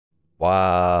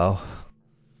Wow.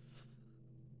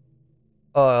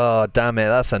 Oh, damn it,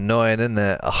 that's annoying, isn't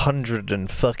it?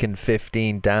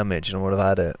 115 damage and I would have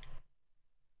had it.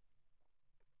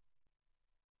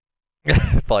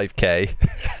 5k.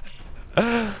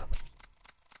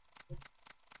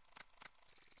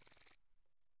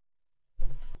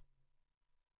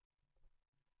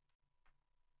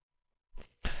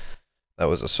 That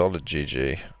was a solid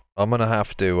GG. I'm gonna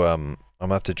have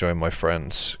to join my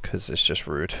friends because it's just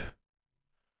rude.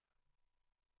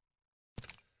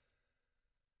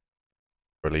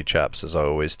 Really chaps, as I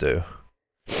always do.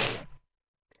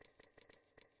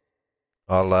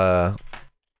 I'll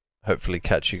hopefully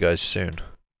catch you guys soon.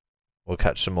 We'll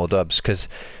catch some more dubs because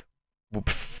we're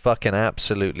fucking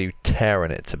absolutely tearing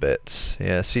it to bits.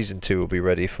 Yeah, season 2 will be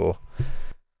ready for.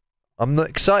 I'm not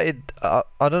excited. I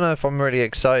don't know if I'm really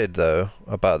excited though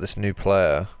about this new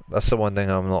player. That's the one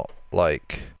thing I'm not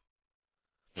like.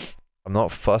 I'm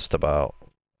not fussed about.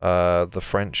 The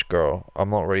French girl. I'm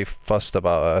not really fussed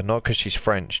about her. Not because she's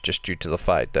French, just due to the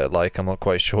fact that like I'm not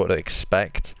quite sure what to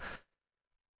expect.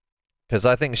 Because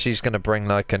I think she's gonna bring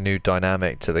like a new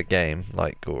dynamic to the game,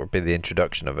 like or be the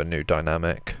introduction of a new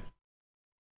dynamic.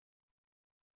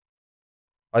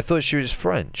 I thought she was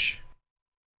French.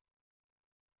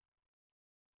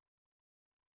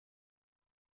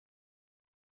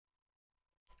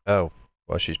 Oh,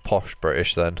 well she's posh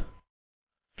British then.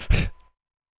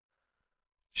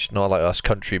 She's not like us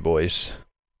country boys.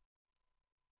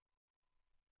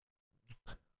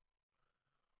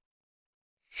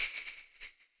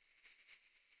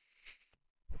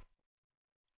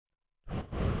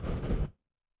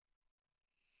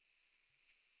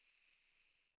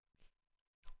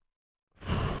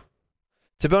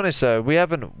 To be honest though,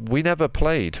 we never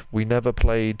played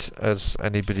as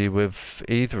anybody with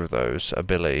either of those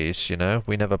abilities, you know?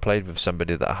 We never played with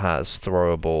somebody that has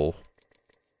throwable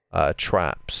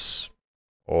traps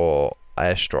or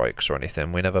airstrikes or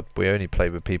anything. We only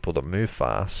played with people that move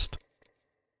fast.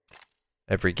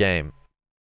 Every game.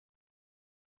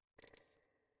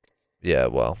 Yeah,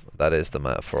 well, that is the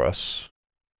meta for us.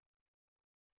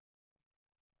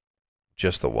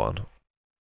 Just the one.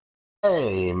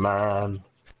 Hey, man.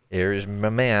 Here is my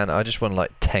man. I just won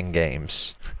like 10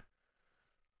 games.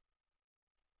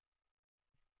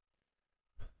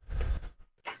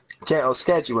 Jet, I was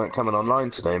scared you weren't coming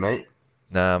online today, mate.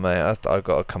 Nah, mate, I've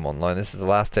got to come online. This is the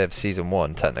last day of season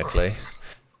 1, technically.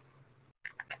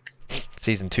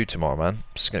 Season 2 tomorrow, man.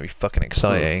 It's gonna be fucking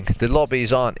exciting. The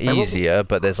lobbies aren't easier,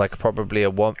 but there's like probably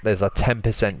there's a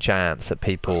 10% chance that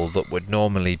people that would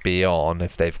normally be on,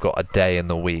 if they've got a day in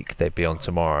the week, they'd be on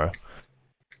tomorrow.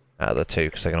 Out of the two,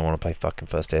 because they're gonna want to play fucking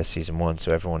first day of season 1,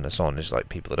 so everyone that's on is like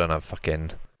people that don't have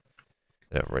fucking,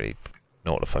 they don't really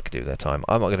know what the fuck to do with their time.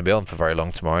 I'm not gonna be on for very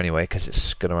long tomorrow anyway, because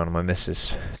it's gonna run on my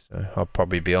missus. So I'll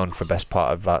probably be on for the best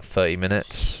part of about 30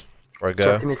 minutes before I Do you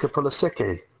go. reckon you could pull a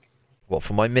sickie? What,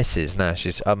 for my missus? Nah,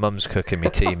 her mum's cooking me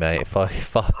tea, mate. If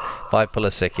I pull a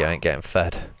sickie, I ain't getting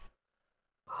fed.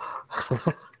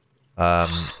 I'll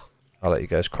let you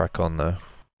guys crack on though.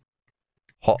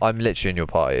 I'm literally in your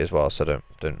party as well, so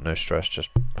don't no stress. Just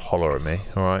holler at me,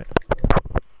 all right?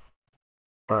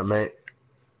 Right, mate.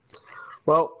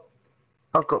 Well,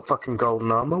 I've got fucking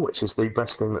golden armor, which is the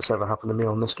best thing that's ever happened to me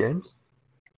on this game.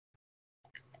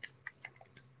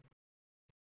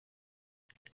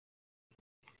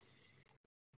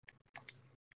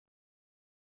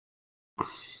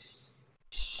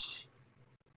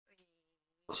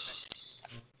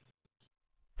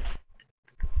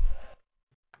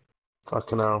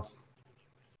 Fucking hell.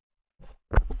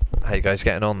 How you guys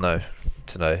getting on though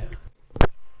today?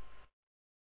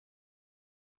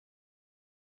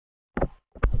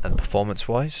 And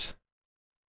performance-wise?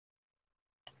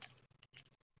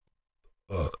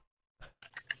 What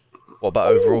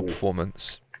about overall Ooh.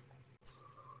 performance?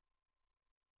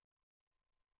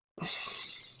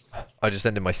 I just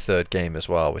ended my 3rd game as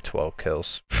well with 12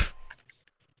 kills.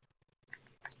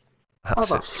 How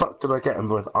the Absolute, fuck did I get him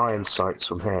with iron sights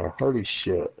from here? Holy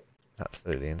shit.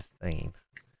 absolutely insane.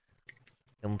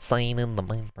 Insane in the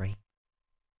membrane.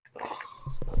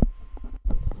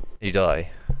 You die.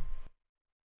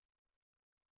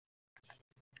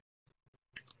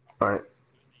 Right.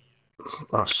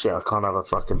 Oh shit, I can't have a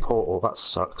fucking portal. That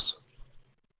sucks.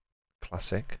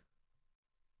 Classic.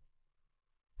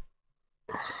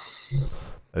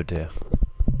 Oh dear.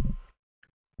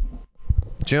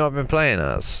 Do you know what I've been playing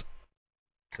as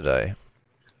today?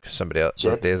 Because somebody else,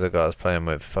 Jed? the other guy I was playing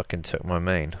with, fucking took my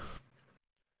main,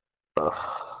 Ugh.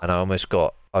 and I almost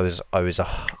got. I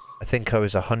think I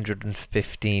was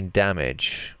 115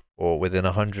 damage, or within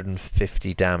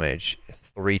 150 damage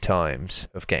 3 times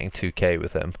of getting 2k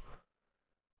with him.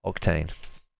 Octane,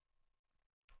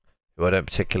 who I don't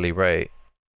particularly rate,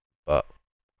 but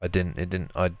I didn't. It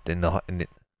didn't. I didn't.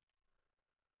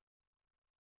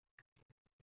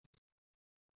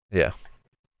 Yeah.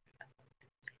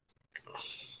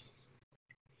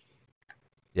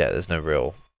 Yeah, there's no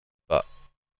real, but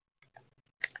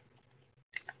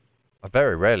I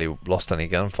very rarely lost any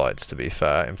gunfights, to be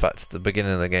fair. In fact, at the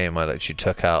beginning of the game, I literally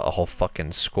took out a whole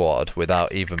fucking squad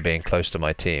without even being close to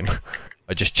my team.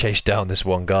 I just chased down this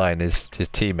one guy and his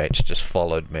teammates just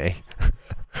followed me.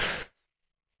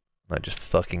 I just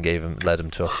fucking led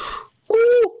him to a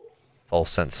false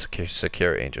sense of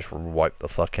security and just wiped the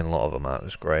fucking lot of them out. It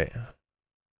was great.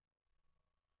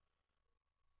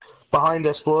 Behind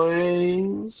us,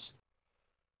 boys.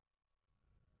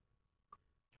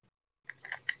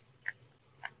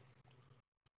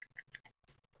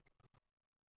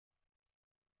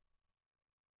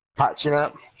 Patching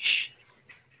up.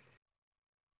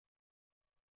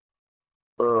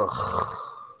 Ugh.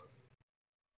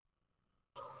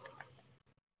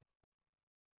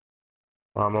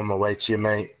 I'm on my way to you,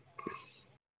 mate.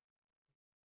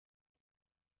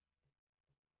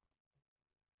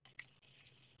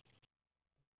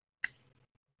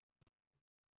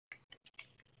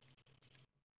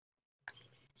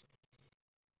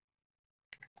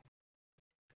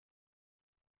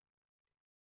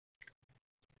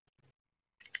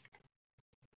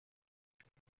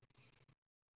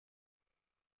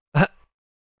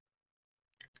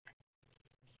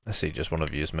 I see just one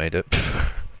of you's made it.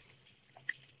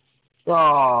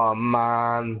 Oh,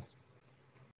 man.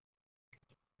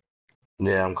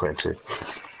 Yeah, I'm going to.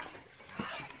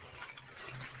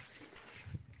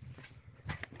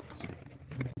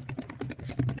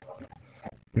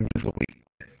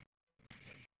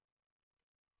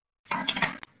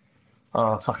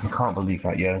 Oh, I fucking can't believe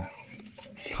that, yo.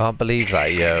 Can't believe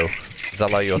that, yo. Is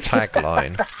that like your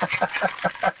tagline?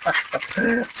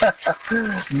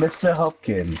 Mr.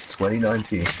 Hopkins,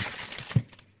 2019.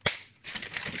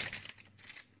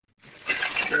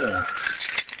 Ugh.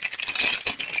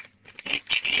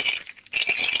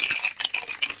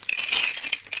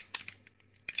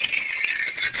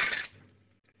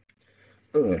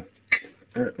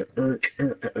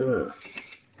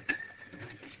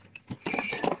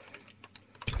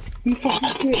 You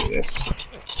fucking serious?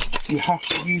 You have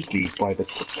to use these by the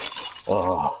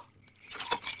oh.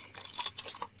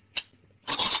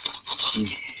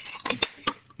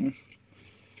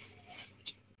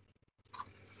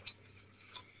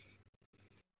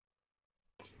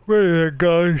 Right there,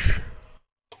 guys.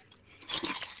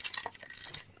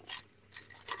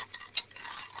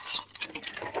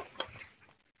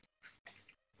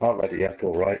 Not ready yet,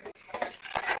 all right.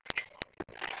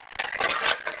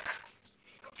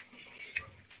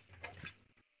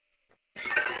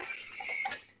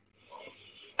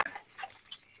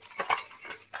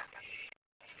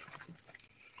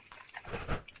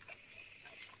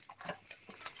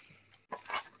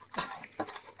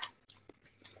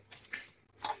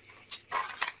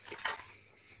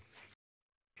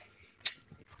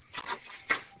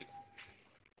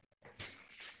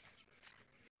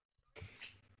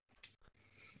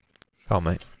 Can't,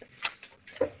 mate.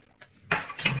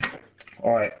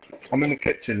 Alright, I'm in the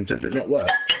kitchen. Did it not work?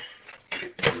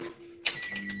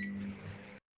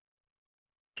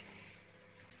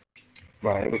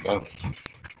 Right, here we go.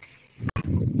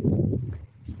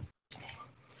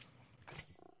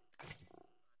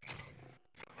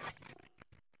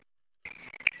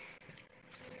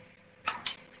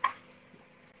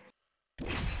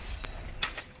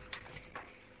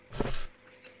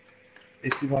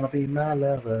 If you wanna be my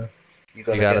lover, you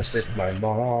gotta get with my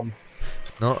mom.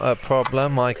 Not a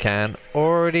problem, I can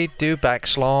already do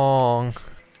backslong.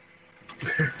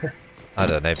 I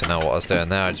don't even know what I was doing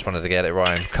there, I just wanted to get it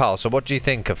right. Carl, so what do you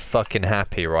think of fucking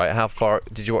Happy, right? How far...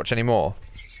 Did you watch any more?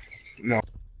 No.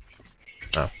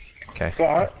 Oh, okay.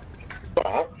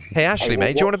 But Hey Ashley,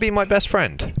 mate, do you want to be my best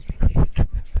friend?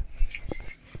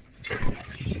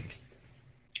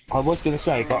 I was gonna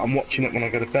say, but I'm watching it when I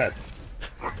go to bed.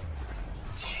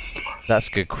 That's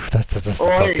good. That's the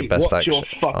fucking best watch action. your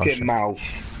fucking mouth.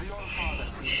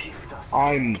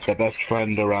 I'm the best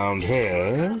friend around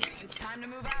here.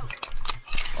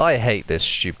 I hate this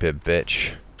stupid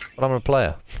bitch, but I'm a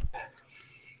player.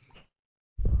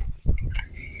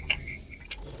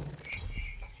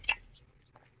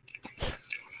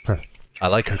 I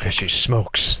like her because she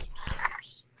smokes.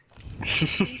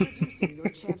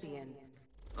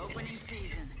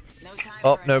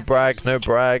 Oh, no brag, no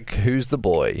brag. Who's the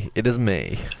boy? It is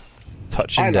me.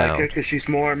 Touching down. I like her because she's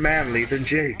more manly than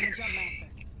Jake.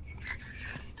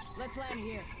 Let's land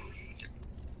here.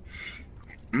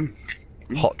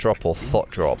 Hot drop or thought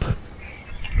drop.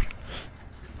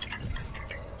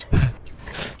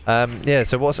 Yeah,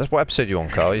 so what episode are you on,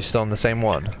 Carl? Are you still on the same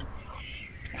one?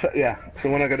 Yeah,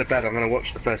 so when I go to bed, I'm going to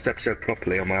watch the first episode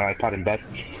properly on my iPad in bed.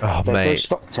 Oh, There's no mate.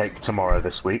 stock take tomorrow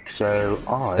this week, so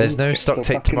There's no stock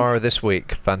take tomorrow this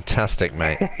week. Fantastic,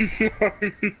 mate.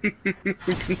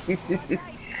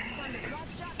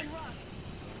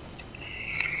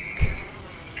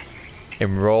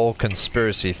 Enroll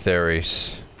conspiracy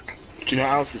theories. Do you know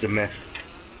what else is a myth?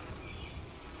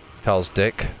 Carl's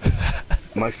dick.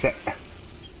 My set.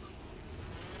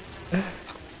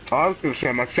 I was going to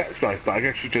say my sex life, but I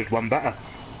guess you did one better.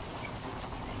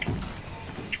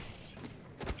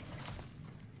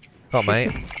 Oh,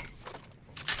 mate.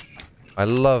 I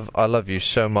love you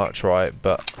so much, right?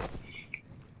 But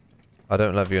I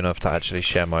don't love you enough to actually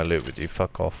share my loot with you.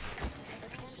 Fuck off.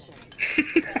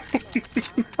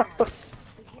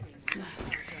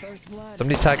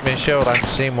 Somebody tagged me a shield. I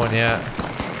haven't seen one yet.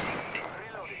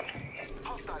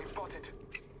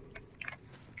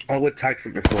 I would tag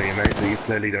something for you, mate, but you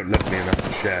clearly don't love me enough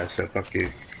to share, so fuck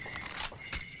you.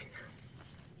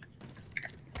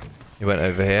 You went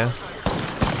over here.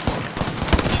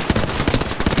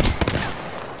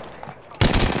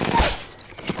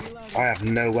 I have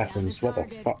no weapons. What the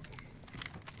fuck?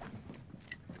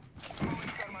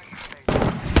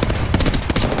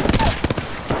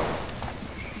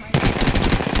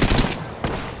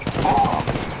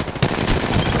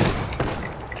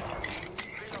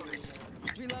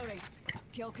 Reloading.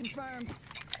 Kill confirmed.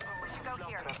 We should go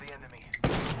here. The enemy.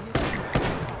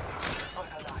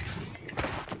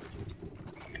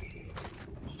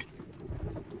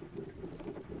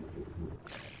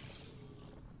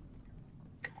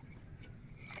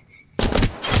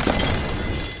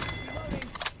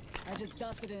 I just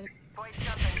dusted it. Boys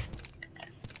jumping.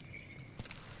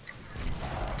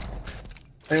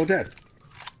 They all dead?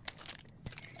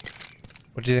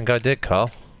 What do you think I did, Carl?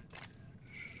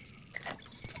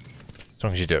 As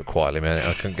long as you do it quietly, man.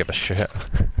 I couldn't give a shit.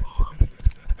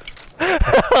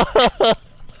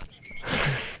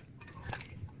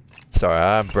 Sorry,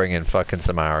 I'm bringing fucking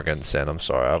some arrogance in. I'm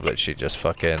sorry. I've literally just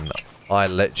fucking... I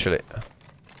literally...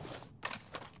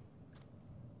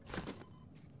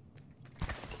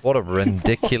 What a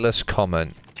ridiculous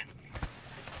comment.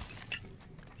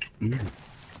 Mm.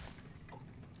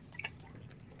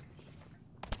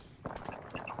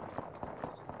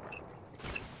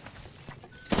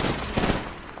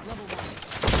 Level 1.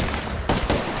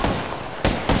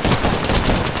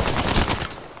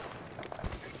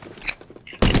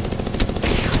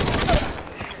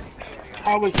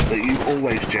 How is it that you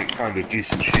always, Jake, find a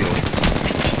decent shield?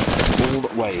 All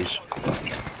ways.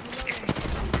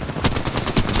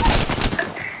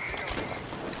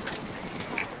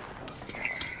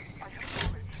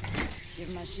 Give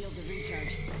my shields a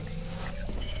recharge.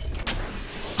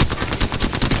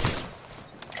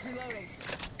 Reloading.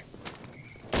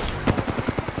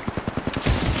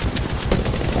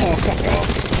 Oh, fuck off.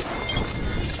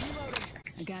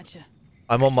 Reloading. I gotcha.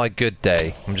 I'm on my good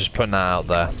day. I'm just putting that out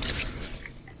there.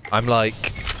 I'm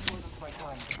like...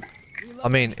 I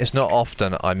mean, it's not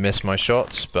often I miss my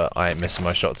shots, but I ain't missing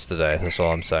my shots today. That's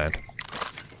all I'm saying.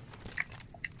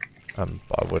 But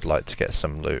I would like to get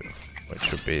some loot,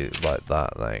 which would be like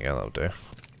that. There you go, that'll do.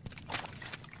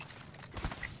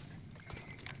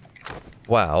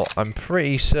 Well, I'm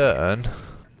pretty certain...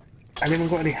 Anyone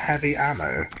got any heavy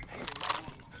ammo?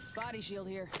 Body shield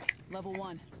here. Level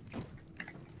 1.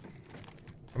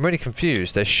 I'm really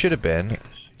confused. There should have been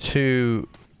 2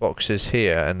 boxes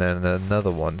here and then another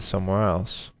one somewhere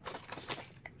else.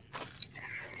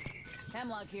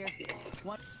 Hemlock here.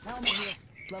 One helmet here.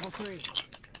 Level 3.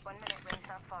 1 minute, rings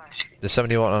not far. Does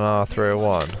somebody want an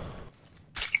R301?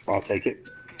 I'll take it.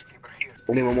 Peacekeeper here.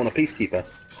 Anyone want a peacekeeper?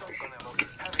 Shotgun ammo.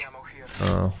 Heavy ammo here.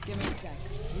 Oh. Give me a sec.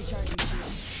 Recharging shield.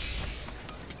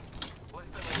 Less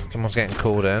than a minute. Someone's getting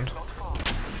called in. Not far.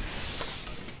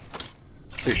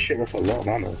 Oh shit, that's a lot of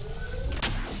ammo.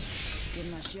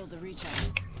 Give my shields a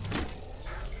recharge.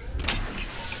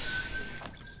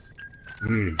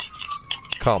 Hmm.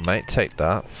 Can't, mate. Take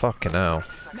that. Fucking hell.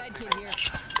 Medkit here.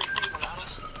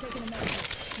 Taking a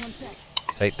medkit. 1 sec.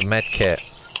 Take the med kit.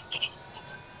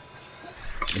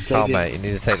 Oh, mate, you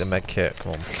need to take the med kit.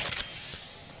 Come on.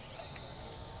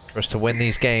 For us to win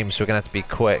these games, we're gonna have to be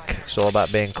quick. It's all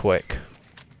about being quick.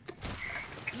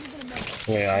 Using a medkit.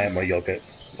 Yeah, I am my yogurt.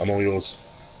 I'm all yours.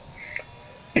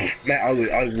 Mate, I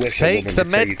wish Take a woman the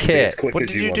could say you med can be as kit. quick What as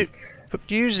did you want.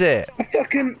 do? Use it.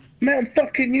 Mate, I'm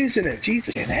fucking using it.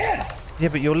 Jesus, yeah. Yeah,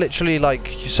 but you're literally like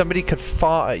somebody could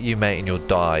fart at you, mate, and you'll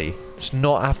die. It's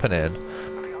not happening.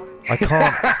 I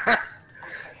can't.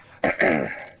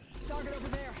 Target over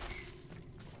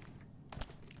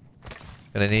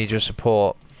Gonna need your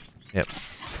support. Yep.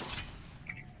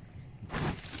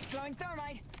 Throwing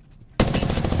thermite.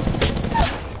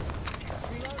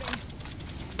 Reloading.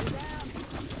 You're down.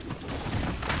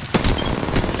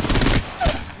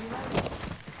 Reloading.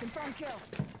 Confirm kill.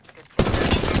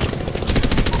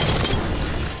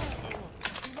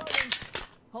 Reloading.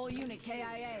 Whole unit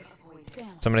KIA.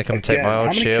 Damn. Somebody come take Again, my how old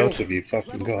many shield. kills have you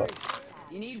fucking Level got?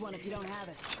 3. You need one if you don't have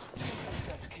it.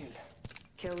 That's kill.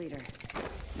 Kill leader.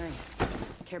 Nice.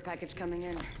 Care package coming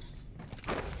in.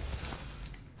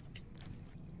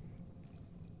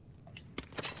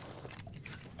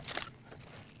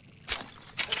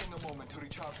 Taking a moment to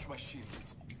recharge my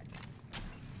shields.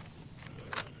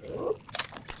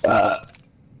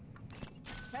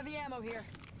 Heavy ammo here.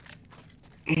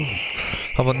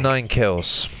 I'm on 9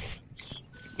 kills.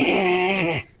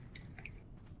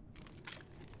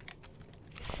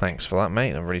 Thanks for that,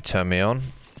 mate. That really turned me on.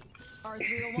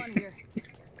 R301 here.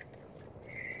 Extended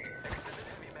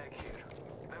heavy mag here.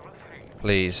 Level 3.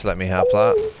 Please let me have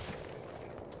that.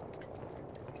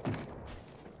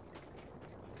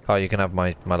 Carl, you can have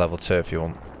my level 2 if you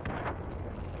want.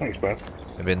 Thanks, bro.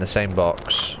 It'll be in the same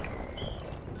box.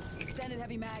 Extended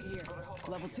heavy mag here.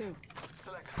 Level 2.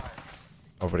 Select fire.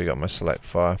 I've already got my select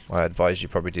fire. I advise you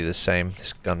probably do the same.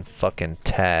 This gun fucking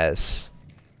tears.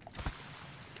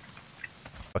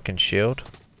 Fucking shield.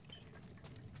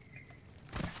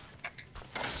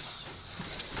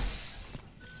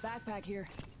 Backpack here.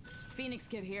 Phoenix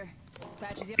kit here.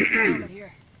 Patches you helmet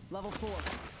here. Level 4.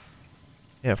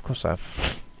 Yeah, of course I have.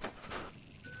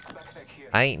 Backpack here.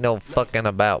 Ain't no fucking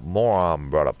about moron,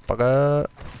 brother fucker.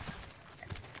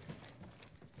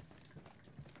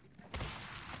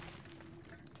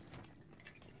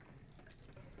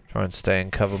 Try and stay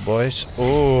in cover, boys.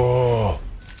 Oh,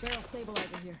 Barrel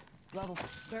stabilizer here.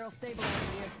 Barrel stabilizer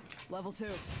here. Level 2.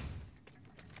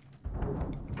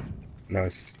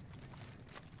 Nice.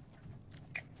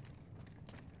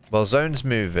 well, zone's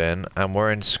moving, and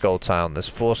we're in Skull Town. There's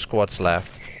 4 squads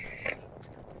left.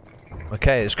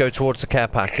 Okay, let's go towards the care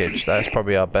package. That's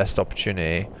probably our best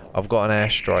opportunity. I've got an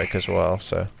airstrike as well,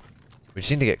 so we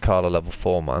just need to get Carla level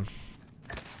 4, man.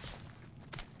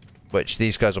 Which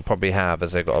these guys will probably have,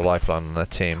 as they've got a lifeline on their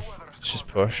team. Let's just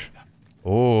push.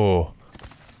 Oh.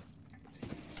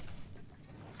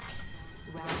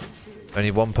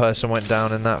 Only one person went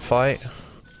down in that fight.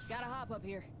 Gotta hop up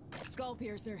here. Skull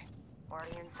piercer.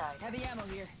 Already inside. Heavy ammo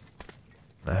here.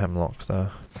 The hemlock though.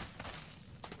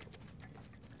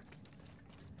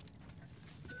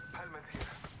 Helmet here.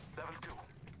 Level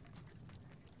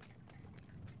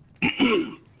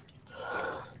 2.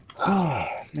 Ah,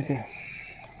 nigga.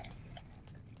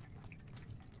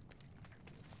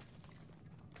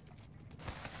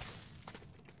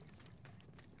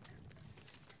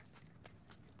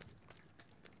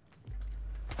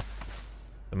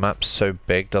 The map's so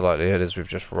big, the likelihood is we've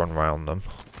just run round them.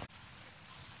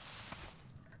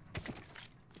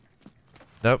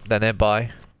 Nope, they're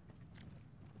nearby.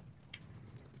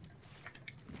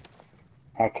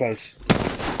 How close?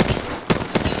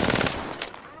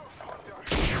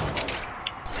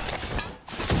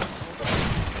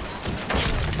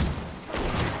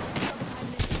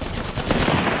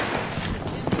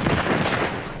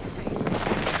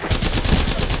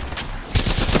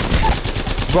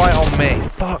 Right on me.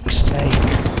 Fuck's sake.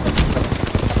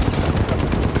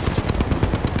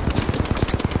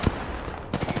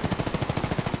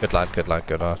 Good lad, good lad,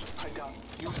 good lad. I down.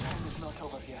 Your time is not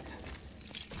over yet.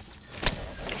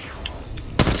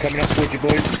 Coming up towards you,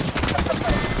 boys.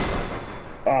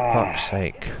 Ah, Fuck's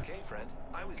sake. Okay, friend.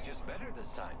 I was just better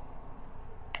this time.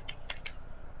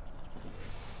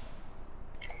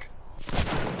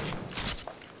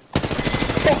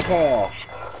 fuck off.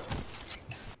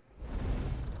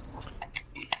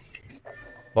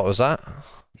 What was that?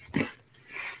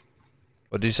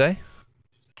 What did you say?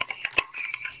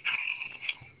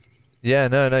 Yeah,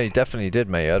 no, you definitely did,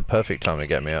 mate. You had perfect time to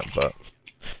get me up, but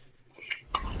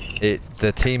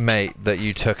the teammate that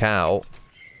you took out,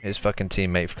 his fucking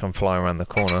teammate come flying around the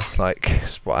corner. Like,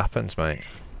 it's what happens, mate.